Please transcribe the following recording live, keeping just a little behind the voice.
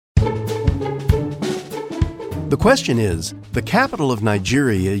The question is, the capital of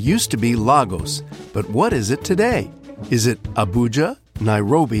Nigeria used to be Lagos, but what is it today? Is it Abuja,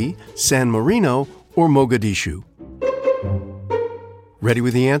 Nairobi, San Marino, or Mogadishu? Ready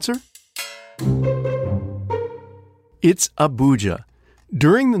with the answer? It's Abuja.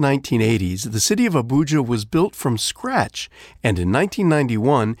 During the 1980s, the city of Abuja was built from scratch, and in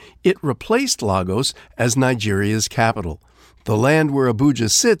 1991, it replaced Lagos as Nigeria's capital. The land where Abuja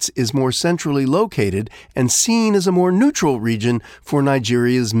sits is more centrally located and seen as a more neutral region for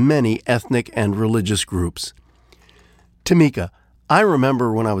Nigeria's many ethnic and religious groups. Tamika, I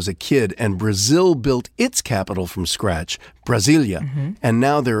remember when I was a kid and Brazil built its capital from scratch, Brasilia, and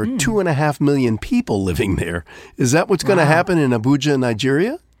now there are 2.5 million people living there. Is that what's going to happen in Abuja,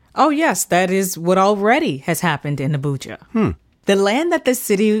 Nigeria? Oh, yes, that is what already has happened in Abuja. The land that the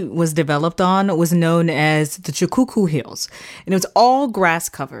city was developed on was known as the Chukuku Hills, and it was all grass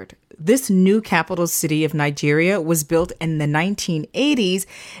covered. This new capital city of Nigeria was built in the 1980s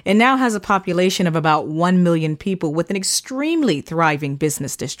and now has a population of about 1 million people with an extremely thriving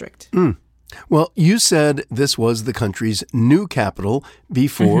business district. Well, you said this was the country's new capital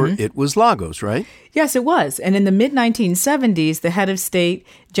before it was Lagos, right? Yes, it was. And in the mid-1970s, the head of state,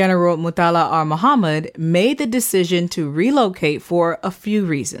 General Murtala R. Muhammad, made the decision to relocate for a few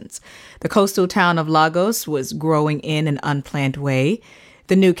reasons. The coastal town of Lagos was growing in an unplanned way.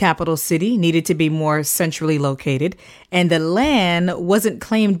 The new capital city needed to be more centrally located, and the land wasn't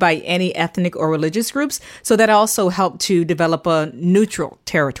claimed by any ethnic or religious groups, so that also helped to develop a neutral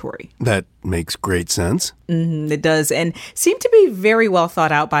territory. That makes great sense. It does, and seemed to be very well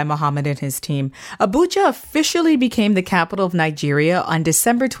thought out by Muhammad and his team. Abuja officially became the capital of Nigeria on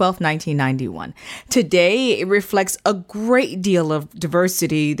December 12, 1991. Today, it reflects a great deal of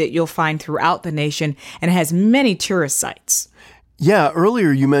diversity that you'll find throughout the nation and has many tourist sites. Yeah,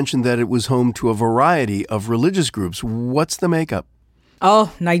 earlier you mentioned that it was home to a variety of religious groups. What's the makeup?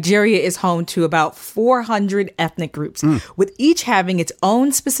 Oh, Nigeria is home to about 400 ethnic groups, with each having its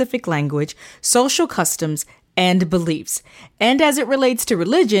own specific language, social customs, and beliefs. And as it relates to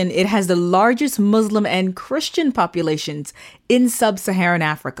religion, it has the largest Muslim and Christian populations in sub-Saharan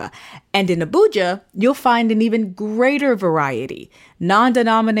Africa. And in Abuja, you'll find an even greater variety: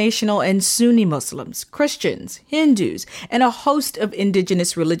 non-denominational and Sunni Muslims, Christians, Hindus, and a host of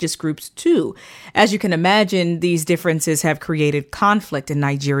indigenous religious groups too. As you can imagine, these differences have created conflict in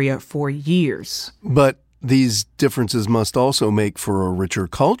Nigeria for years. But these differences must also make for a richer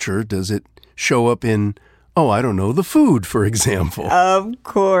culture. Does it show up in the food, for example? Of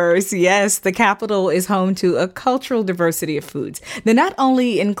course, yes. The capital is home to a cultural diversity of foods that not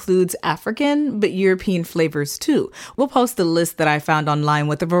only includes African, but European flavors too. We'll post the list that I found online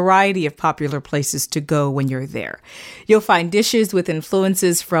with a variety of popular places to go when you're there. You'll find dishes with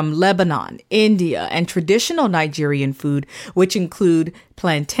influences from Lebanon, India, and traditional Nigerian food, which include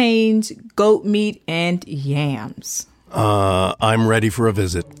plantains, goat meat, and yams. I'm ready for a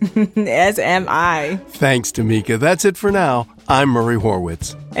visit. As am I. Thanks, Tamika. That's it for now. I'm Murray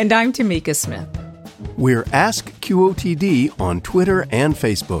Horwitz. And I'm Tamika Smith. We're Ask QOTD on Twitter and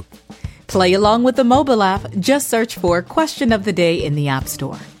Facebook. Play along with the mobile app. Just search for Question of the Day in the App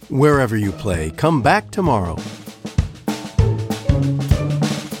Store. Wherever you play, come back tomorrow.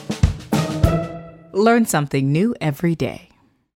 Learn something new every day.